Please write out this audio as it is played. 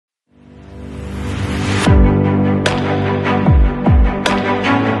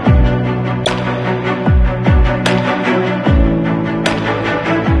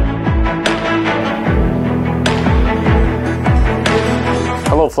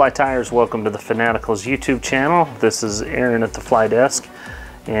Hello fly tiers, welcome to the Fanaticals YouTube channel. This is Aaron at the Fly Desk,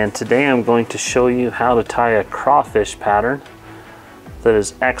 and today I'm going to show you how to tie a crawfish pattern that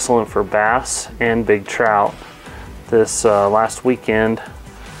is excellent for bass and big trout. This last weekend,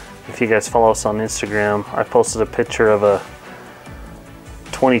 if you guys follow us on Instagram, I posted a picture of a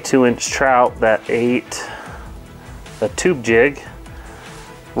 22-inch trout that ate a tube jig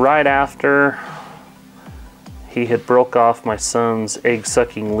right after he had broke off my son's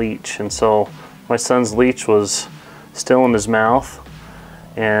egg-sucking leech. And so my son's leech was still in his mouth,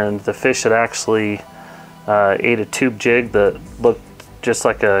 and the fish had actually ate a tube jig that looked just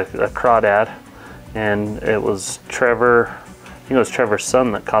like a crawdad. And it was Trevor, I think it was Trevor's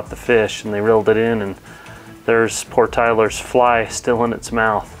son that caught the fish, and they reeled it in, and there's poor Tyler's fly still in its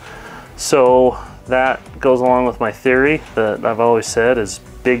mouth. So that goes along with my theory that I've always said is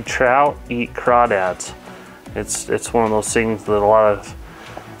big trout eat crawdads. It's one of those things that a lot of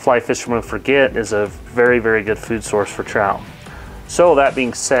fly fishermen forget is a very, very good food source for trout. So that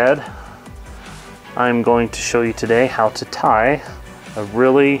being said, I'm going to show you today how to tie a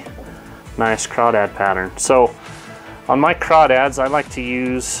really nice crawdad pattern. So on my crawdads, I like to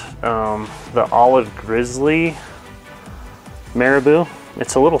use the olive grizzly marabou.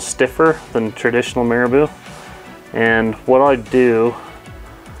 It's a little stiffer than traditional marabou, and what I do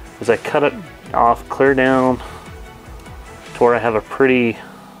is I cut it off clear down to where I have a pretty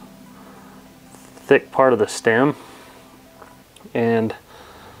thick part of the stem, and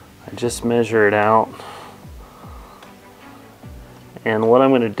I just measure it out. And what I'm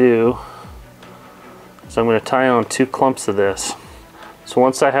going to do is I'm going to tie on 2 clumps of this. So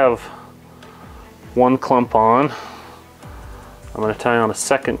once I have 1 clump on, I'm going to tie on a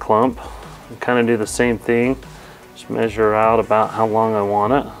 2nd clump and kind of do the same thing. Just measure out about how long I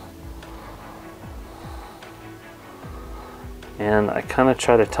want it. And I kind of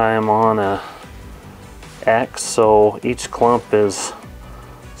try to tie them on a X, so each clump is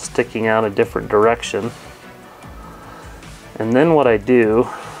sticking out a different direction. And then what I do,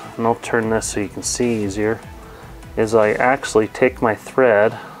 and I'll turn this so you can see easier, is I actually take my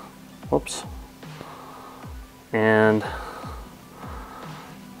thread, whoops, and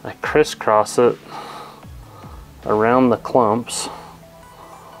I crisscross it around the clumps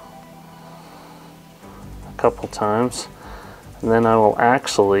a couple times. And then I will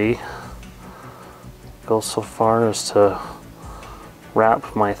actually go so far as to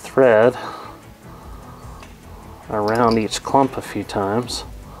wrap my thread around each clump a few times,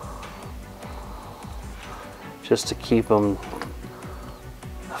 just to keep them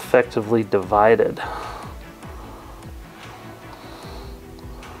effectively divided.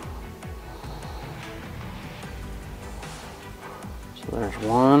 So there's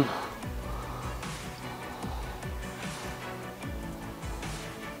one.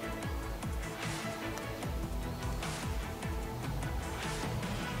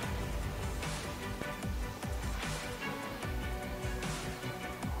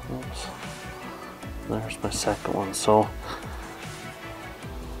 Oops. There's my 2nd one. So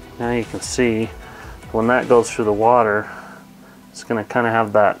now you can see when that goes through the water, it's going to kind of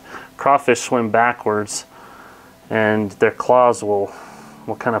have that crawfish swim backwards, and their claws will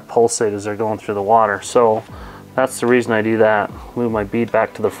kind of pulsate as they're going through the water. So that's the reason I do that. Move my bead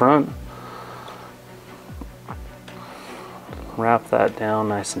back to the front, wrap that down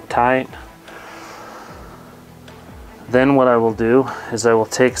nice and tight. Then what I will do is I will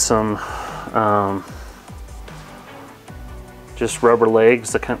take some just rubber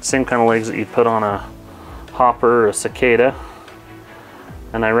legs, the same kind of legs that you'd put on a hopper or a cicada,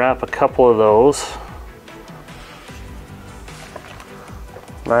 and I wrap a couple of those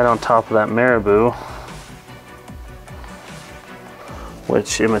right on top of that marabou,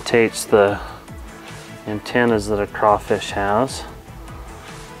 which imitates the antennas that a crawfish has.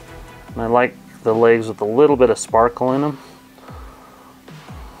 And I like the legs with a little bit of sparkle in them.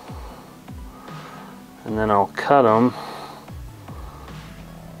 And then I'll cut them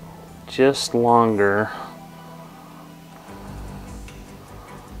just longer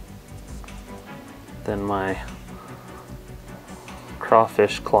than my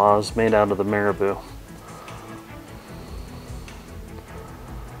crawfish claws made out of the marabou.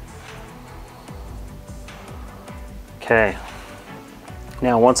 Okay,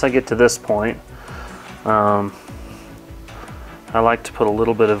 now once I get to this point, I like to put a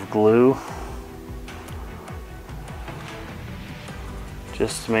little bit of glue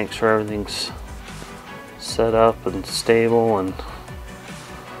just to make sure everything's set up and stable, and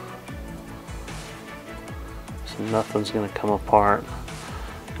so nothing's going to come apart.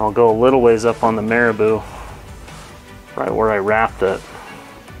 I'll go a little ways up on the marabou, right where I wrapped it,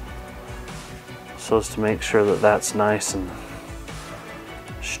 so as to make sure that that's nice and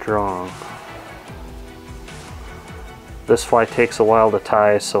strong. This fly takes a while to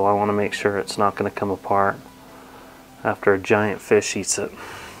tie, so I want to make sure it's not going to come apart after a giant fish eats it.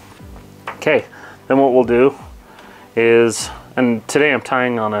 Okay, then what we'll do is, and today I'm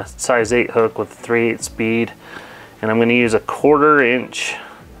tying on a size 8 hook with a 3/8 bead, and I'm going to use a 1/4 inch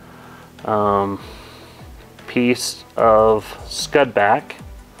piece of scud back,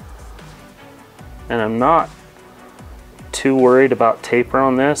 and I'm not too worried about taper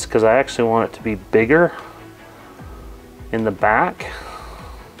on this because I actually want it to be bigger in the back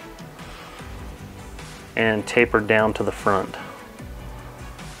and tapered down to the front.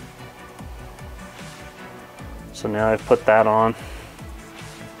 So now I've put that on,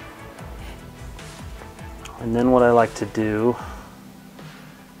 and then what I like to do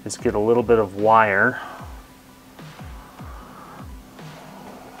is get a little bit of wire,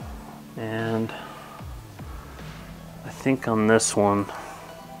 and I think on this one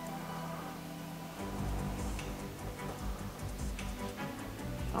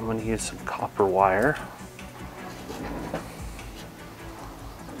I'm going to use some copper wire.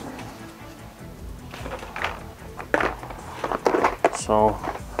 So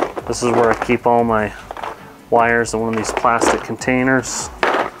this is where I keep all my wires in one of these plastic containers.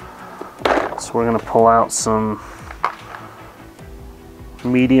 So we're going to pull out some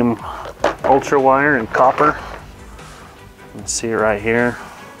medium ultra wire and copper. You can see it right here.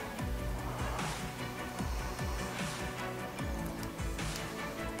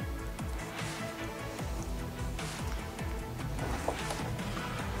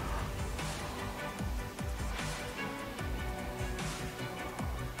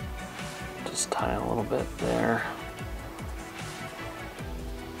 Just tie a little bit there.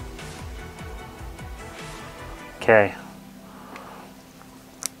 Okay.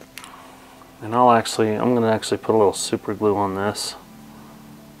 And I'm going to actually put a little super glue on this.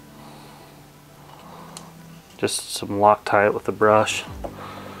 Just some Loctite with the brush.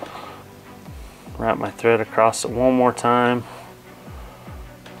 Wrap my thread across it one more time.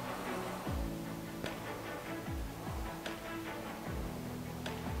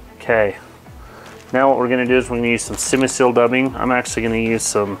 Okay. Now what we're going to do is we're going to use some semi-seal dubbing. I'm actually going to use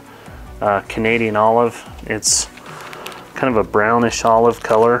some Canadian olive. It's kind of a brownish olive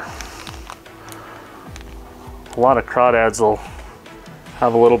color. A lot of crawdads will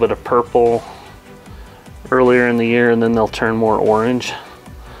have a little bit of purple earlier in the year and then they'll turn more orange.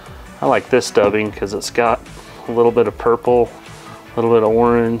 I like this dubbing because it's got a little bit of purple, a little bit of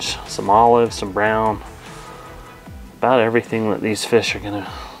orange, some olive, some brown. About everything that these fish are going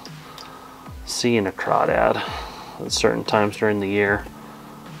to see in a crawdad at certain times during the year.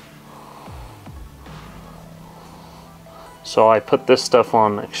 So I put this stuff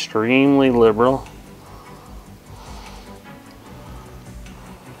on extremely liberal.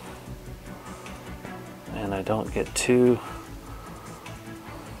 And I don't get too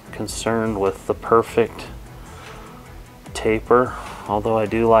concerned with the perfect taper, although I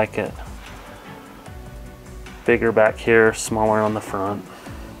do like it bigger back here, smaller on the front.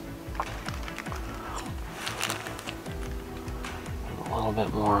 A little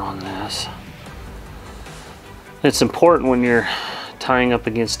bit more on this. It's important when you're tying up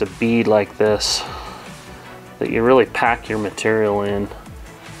against a bead like this that you really pack your material in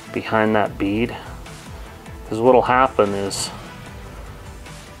behind that bead, because what'll happen is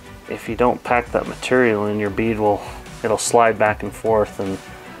if you don't pack that material in, your bead it'll slide back and forth and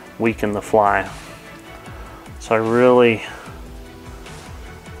weaken the fly. So I really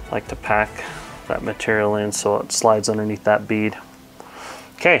like to pack that material in so it slides underneath that bead.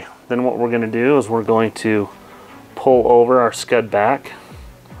 Okay, then what we're going to do is we're going to pull over our scud back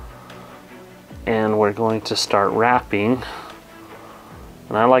and we're going to start wrapping.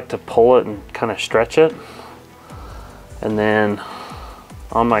 And I like to pull it and kind of stretch it. And then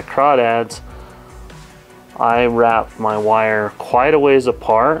on my crawdads, I wrap my wire quite a ways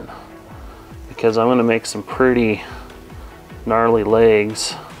apart because I'm going to make some pretty gnarly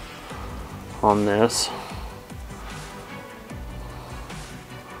legs on this.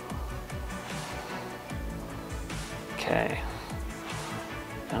 Okay,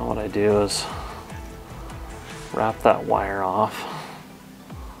 now what I do is wrap that wire off.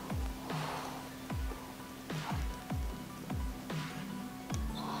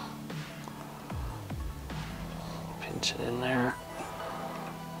 Pinch it in there.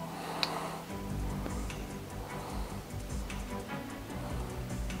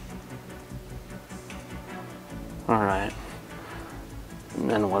 All right, and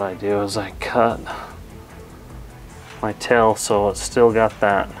then what I do is I cut my tail so it's still got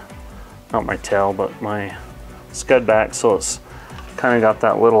that not my tail, but my scud back, so it's kind of got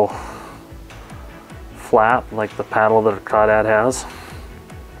that little flap like the paddle that a crawdad has.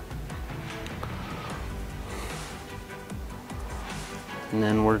 And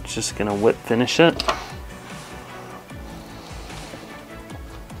then we're just gonna whip finish it.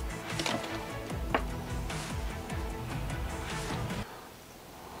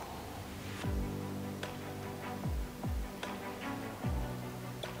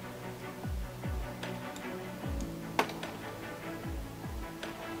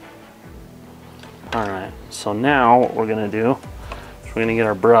 All right, so now what we're gonna do is we're gonna get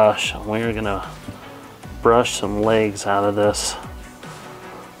our brush and we're gonna brush some legs out of this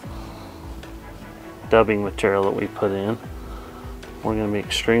dubbing material that we put in. We're gonna be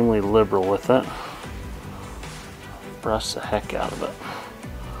extremely liberal with it. Brush the heck out of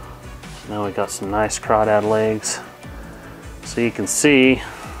it. So now we got some nice crawdad legs. So you can see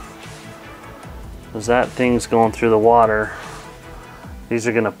as that thing's going through the water, these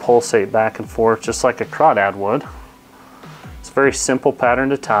are going to pulsate back and forth just like a crawdad would. It's a very simple pattern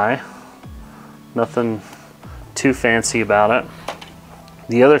to tie. Nothing too fancy about it.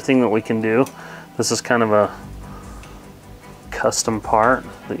 The other thing that we can do, this is kind of a custom part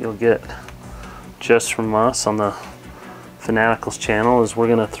that you'll get just from us on the Fanaticals channel, is we're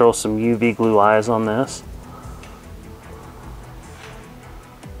going to throw some UV glue eyes on this.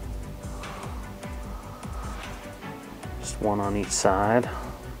 One on each side.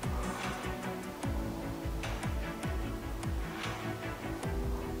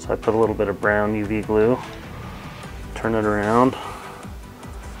 So I put a little bit of brown UV glue, turn it around,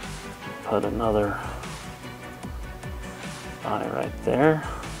 put another eye right there.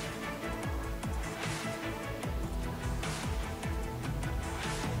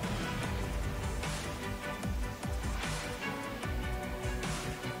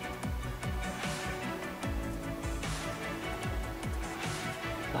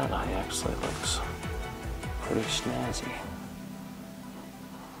 That eye actually looks pretty snazzy.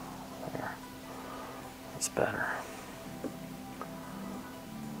 There. That's better.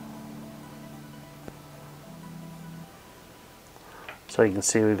 So you can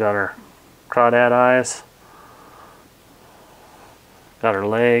see we've got our crawdad eyes, got our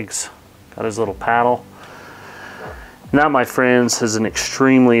legs, got his little paddle. And that, my friends, is an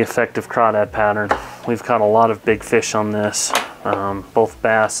extremely effective crawdad pattern. We've caught a lot of big fish on this. Both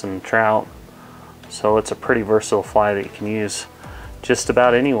bass and trout, so it's a pretty versatile fly that you can use just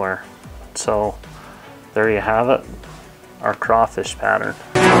about anywhere. So there you have it, our crawfish pattern.